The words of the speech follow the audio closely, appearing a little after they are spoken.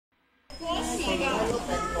We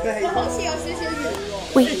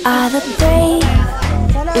are the brave,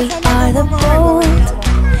 we are the bold.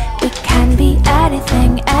 We can be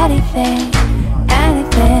anything, anything,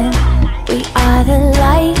 anything. We are the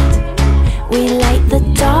light, we light the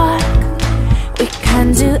dark. We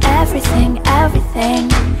can do everything,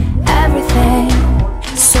 everything, everything.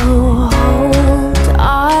 So hold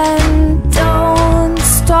on, don't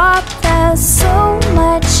stop, there's so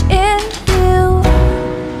much in you.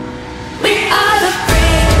 We are the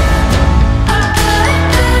brave,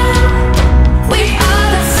 we are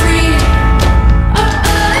the free,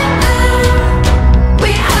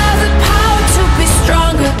 we have the power to be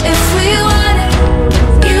stronger if we want it.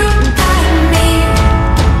 You and me.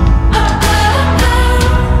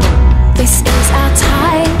 This is our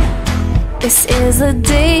time, this is the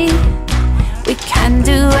day. We can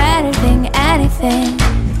do anything, anything,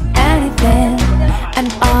 anything. And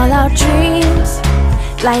all our dreams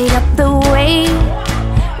light up the way.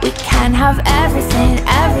 We can have everything,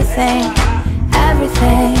 everything,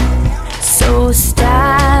 everything. So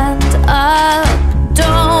stand up,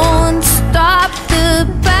 don't stop, the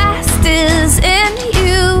best is in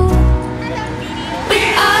you. We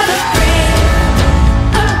are the brave,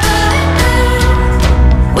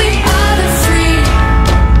 we are the free,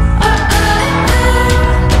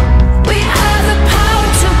 we have the power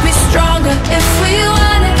to be stronger if we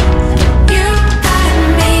want it. You and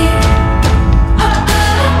me.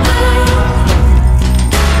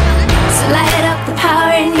 So light up the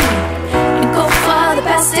power in you and go for the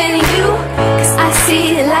best in you, 'cause I see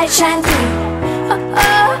the light shine through.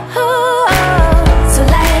 So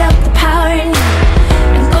light up the power in you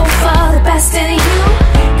and go for the best in you,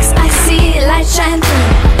 'cause I see the light shine through.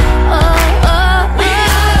 We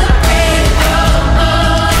are the brave, we are the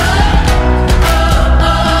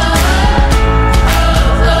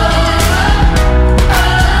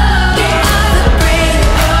brave, we are the brave.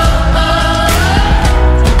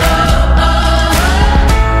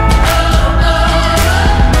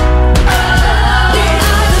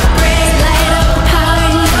 Light up the power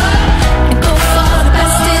in you and go for the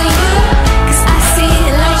best in you, 'cause I see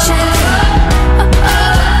the light shine through.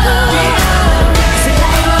 So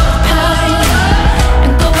light up the power in you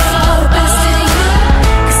and go for the best in you,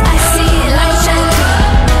 'cause I see the light shine through.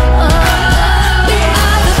 We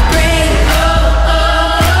are the brave.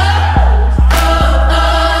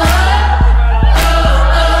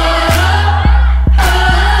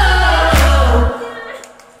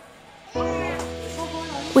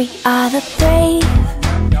 We are the brave,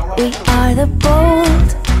 we are the bold.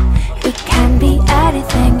 We can be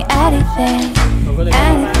anything, anything,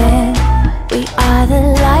 anything. We are the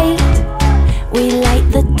light, we light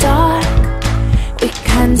the dark. We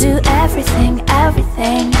can do everything,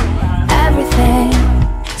 everything, everything.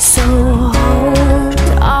 So hold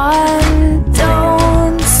on,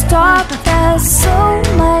 don't stop, there's so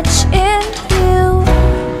much in you.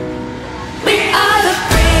 We are the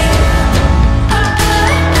brave,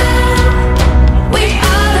 we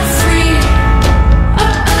are the free,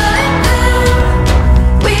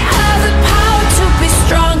 we have the power to be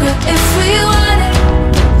stronger if we want it.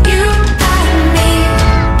 You and me.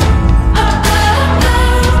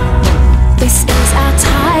 This is our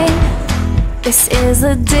time, this is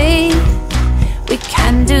the day. We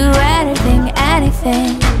can do anything,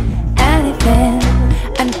 anything, anything.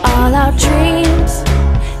 And all our dreams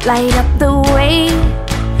light up the way.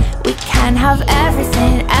 We can have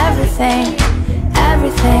everything, everything,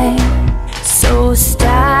 everything. So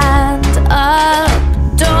stand up,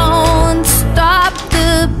 don't stop,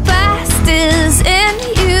 the best is in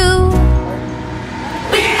you.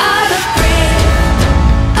 We are the brave,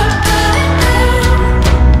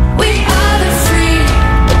 we are the free,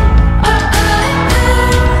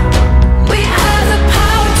 we have the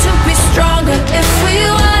power to be stronger if we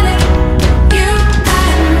want it. You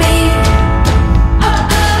and me.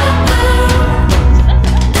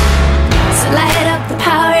 So light up the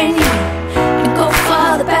power in you and go for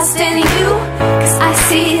the best in you, 'cause I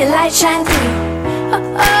see the light shine through.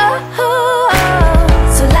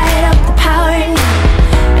 So light up the power in you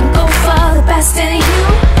and go for the best in you,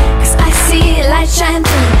 'cause I see the light shine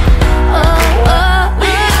through.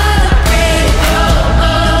 We are the brave,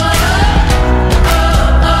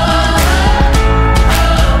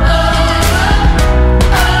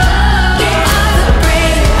 we are the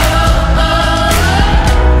brave.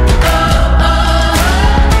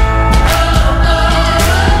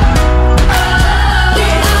 We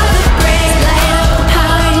are the brave. Light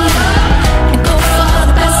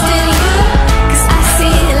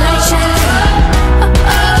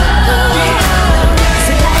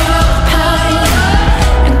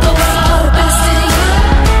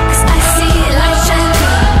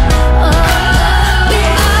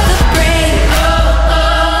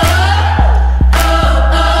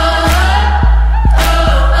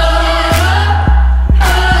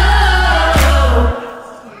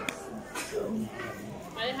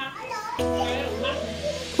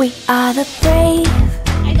We are the brave,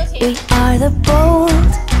 we are the bold.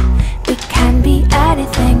 We can be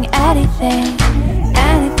anything, anything,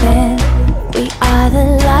 anything. We are the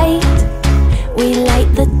light, we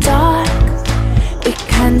light the dark. We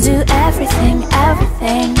can do everything,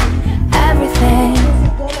 everything, everything.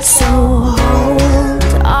 So hold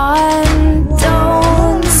on,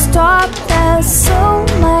 don't stop, there's so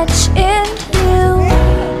much in you.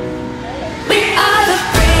 We are the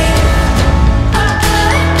brave,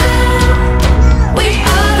 we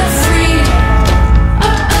are the free,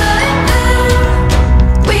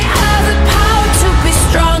 we have the power to be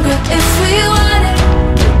stronger if we want it.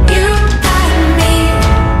 You and me.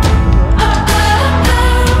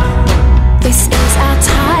 This is our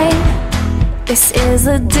time, this is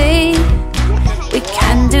the day. We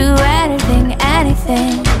can do anything,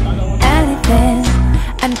 anything, anything.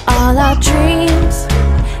 And all our dreams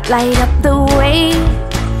light up the way.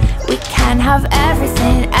 We can have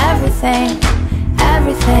everything, everything,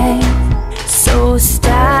 everything. So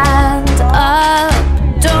stand up,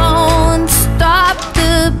 don't stop,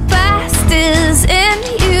 the best is in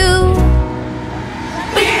you.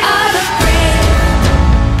 We are the brave,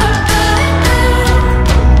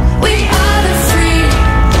 we are the free,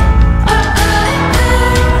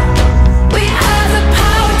 we have the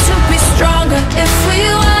power to be stronger if we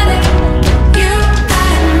want it. You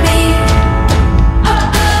and me.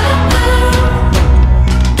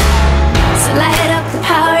 So light up the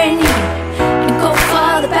power in you and go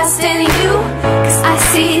for the best in you, 'cause I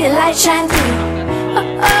see the light shine through.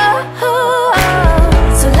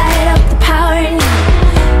 So light up the power in you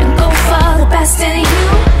and go for the best in you,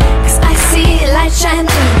 'cause I see the light shine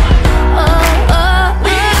through.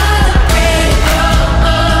 We are the brave,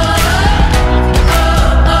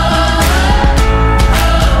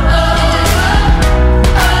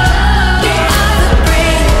 we are the brave, we are the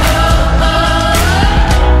brave.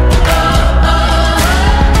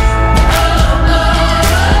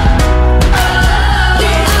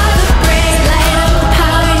 Light up the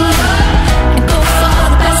power in you and go for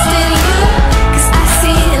the best in you, 'cause I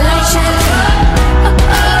see the light shine through.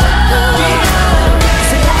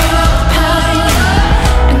 So light up the power in you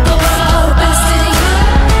and go for the best in you,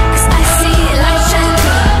 'cause I see the light shine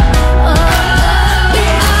through. We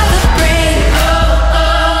are the brave.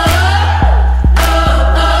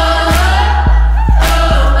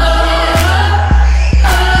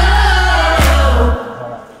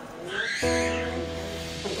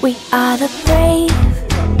 We are the brave,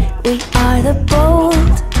 we are the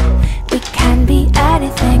bold. We can be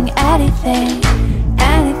anything, anything,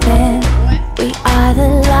 anything. We are the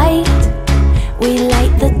light, we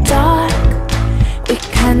light the dark. We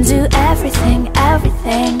can do everything,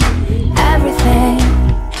 everything, everything.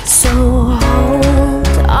 So hold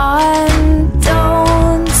on,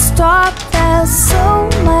 don't stop, there's so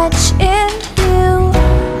much in you.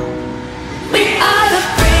 We are the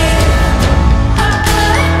brave,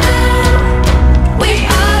 we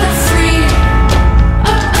are the free,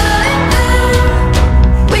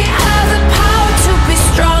 we have the power to be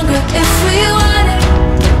stronger if we want it.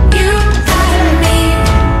 You and me.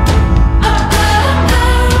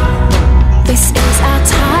 This is our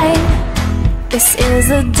time, this is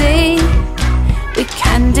the day. We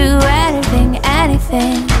can do anything,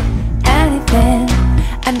 anything, anything.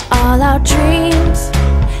 And all our dreams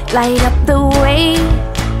light up the way.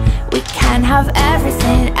 We can have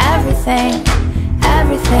everything, everything,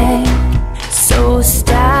 everything. So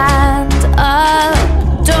stand up,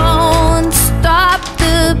 don't stop,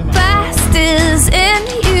 the best is in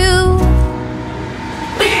you.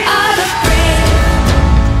 We are the brave,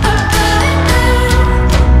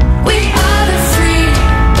 we are the free,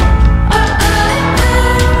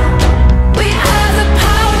 we have the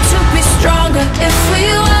power to be stronger if we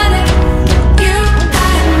want it. You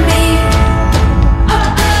and me.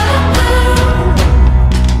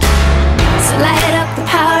 So light up the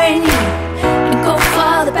power in you and go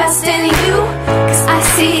for the best in you, 'cause I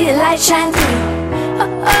see the light shine through.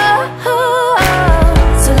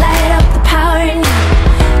 So light up the power in you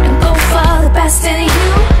and go for the best in you,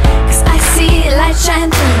 'cause I see the light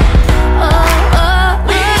shine through.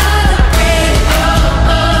 We are the brave, we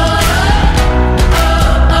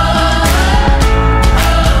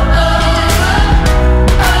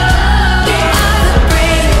are the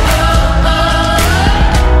brave,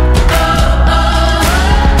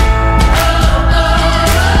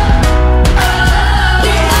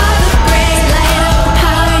 we are the brave. Light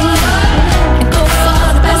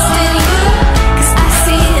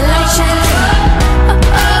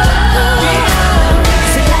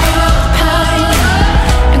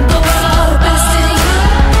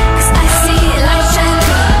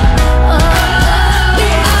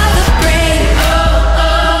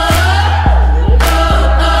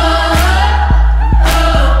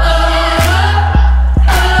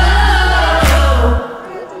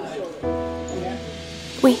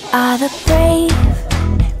We are the brave,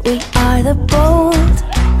 we are the bold.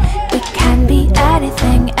 We can be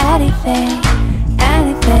anything, anything,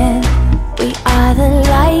 anything. We are the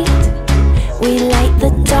light, we light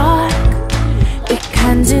the dark. We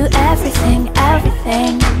can do everything,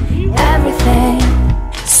 everything, everything.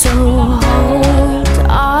 So hold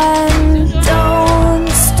on, don't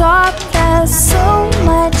stop, there's so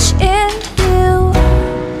much in you.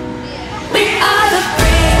 We are the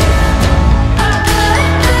brave,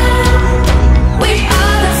 we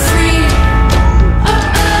are the free.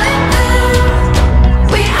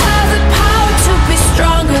 We have the power to be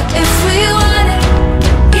stronger if we want it.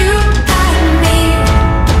 You and me.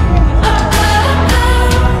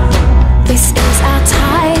 This is our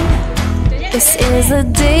time, this is the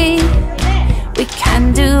day. We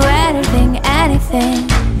can do anything, anything,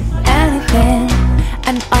 anything.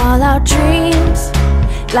 And all our dreams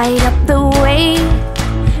light up the way.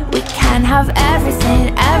 We can have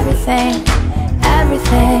everything, everything,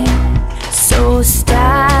 everything. So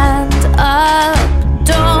stand up,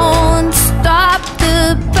 don't stop,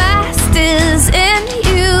 the best is in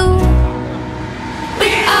you.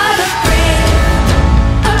 We are the brave,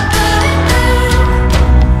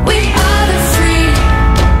 we are the free.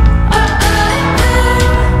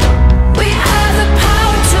 We have the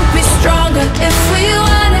power to be stronger if we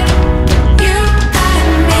want it. You and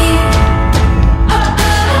me.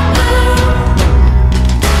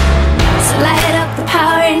 So light up the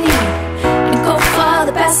power in you and go for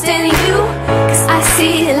the best in you, 'cause I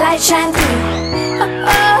see the light shine through.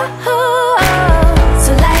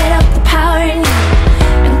 So light up the power in you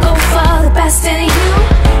and go for the best in you,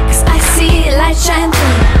 'cause I see the light shine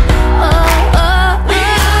through. We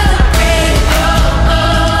are the brave.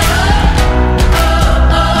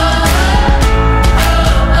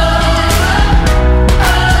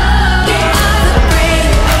 We are the brave. We are the brave.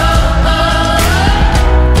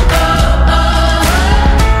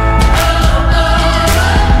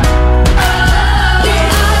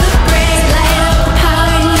 Light up the power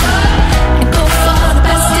in you and go for the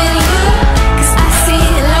best in you, 'cause I see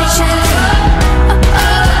the light shine through.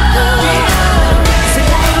 So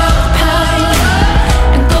light up the power in you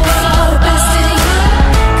and go for the best in you,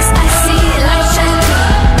 'cause I see the light shine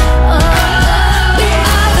through. We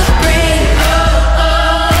are the brave.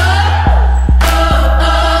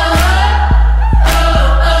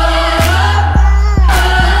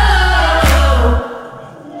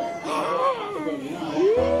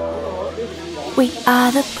 We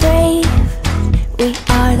are the brave, we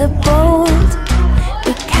are the bold.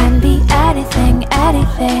 We can be anything,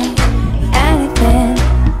 anything, anything.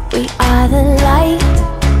 We are the light,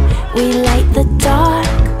 we light the dark.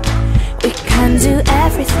 We can do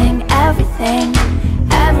everything, everything,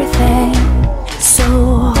 everything. So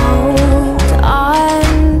hold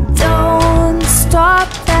on, don't stop,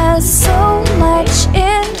 there's so much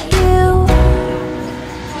in you.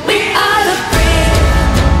 We are the brave,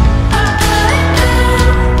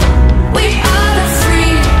 we are the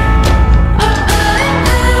free.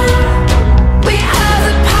 We have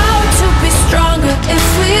the power to be stronger if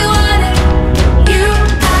we want it. You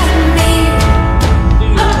and me.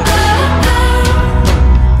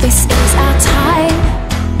 This is our time,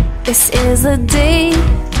 this is the day.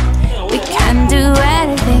 We can do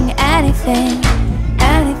anything, anything,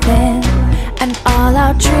 anything. And all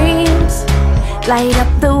our dreams light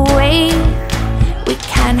up the way. We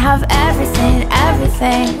can have everything,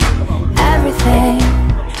 everything, everything.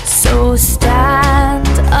 So stand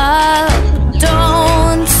up,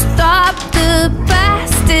 don't stop, the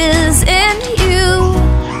best is in you.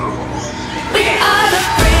 We are the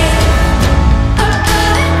brave,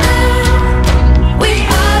 we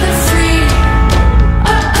are the free.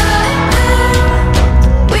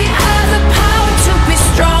 We have the power to be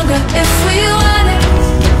stronger if we want it.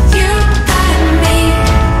 You and me.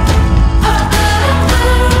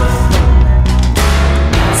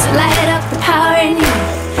 So light up the power in you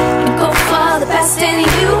and go for the best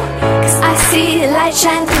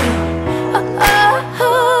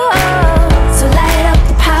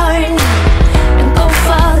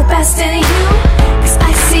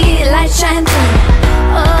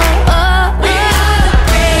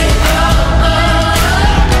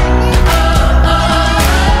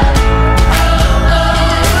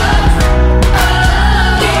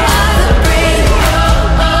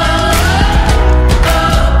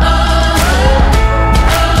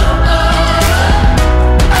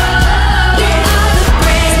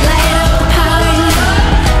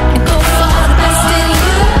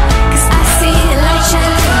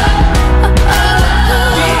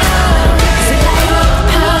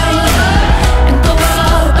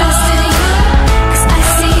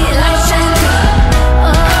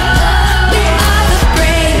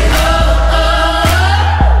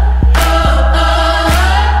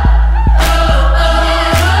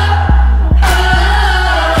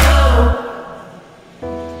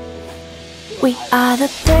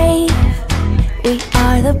We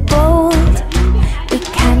are the bold. We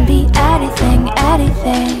can be anything,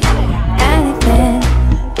 anything, anything.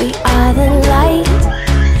 We are the light.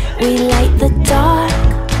 We light the dark.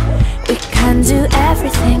 We can do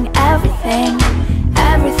everything, everything,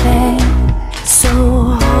 everything. So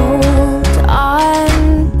hold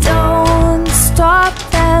on, don't stop.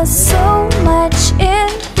 There's so much in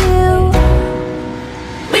you.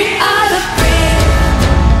 We are the brave.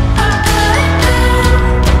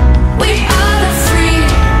 We are the free.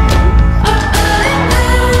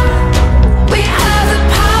 We have the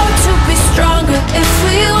power to be stronger if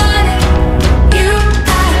we want it. You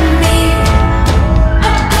and me.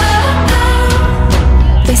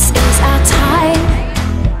 This is our time.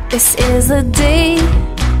 This is the day.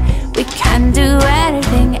 We can do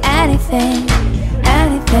anything, anything,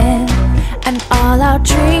 anything. And all our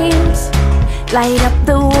dreams light up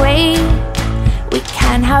the way. We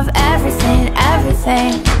can have everything,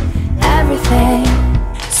 everything, everything.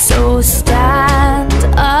 So stand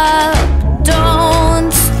up,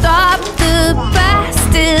 don't stop. The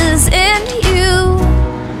best is in you.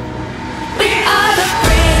 We are the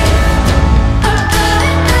brave.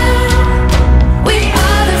 We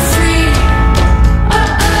are the free.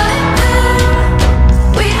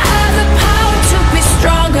 We have the power to be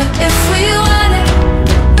stronger if we want it.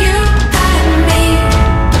 You and me.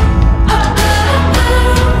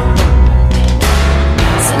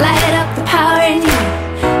 So light up the power in you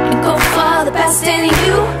and go for the best in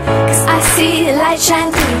you. 'Cause I see the light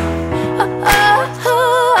shine through.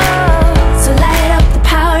 So light up the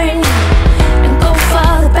power in you and go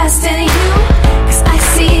for the best in you. 'Cause I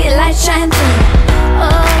see the light shine through.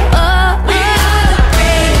 We are the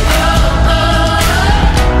brave. We are the brave.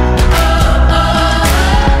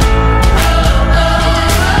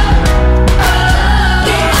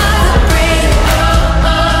 We are the brave.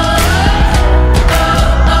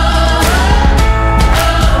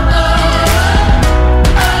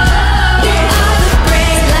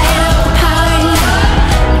 Light up the power in you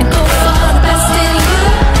and go for the best in you.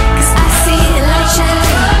 'Cause I see the light shine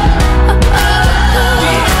through.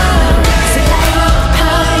 So light up the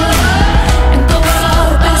power in you and go for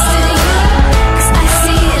the best in you. 'Cause I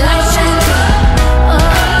see the light shine through.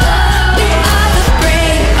 We are the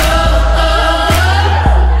brave.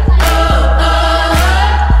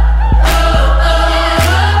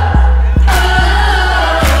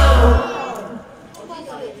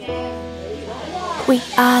 We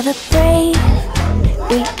are the brave.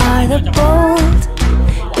 We are the bold.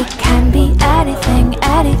 We can be anything,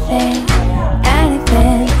 anything,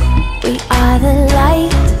 anything. We are the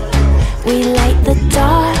light. We light the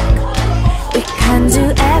dark. We can do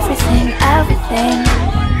everything, everything,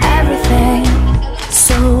 everything.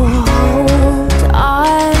 So hold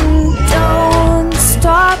on, don't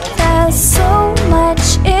stop. There's so much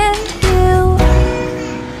in you.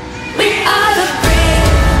 We are the brave.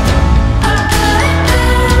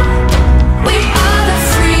 We are the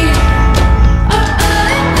free.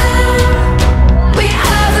 We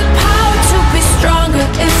have the power to be stronger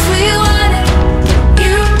if we want it.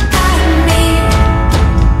 You and me.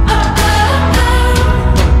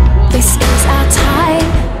 This is our time.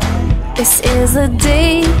 This is the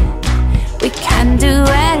day. We can do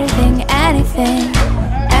anything, anything,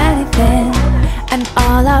 anything. And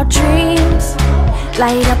all our dreams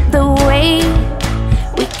light up the way.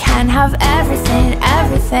 We can have everything,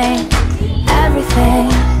 everything,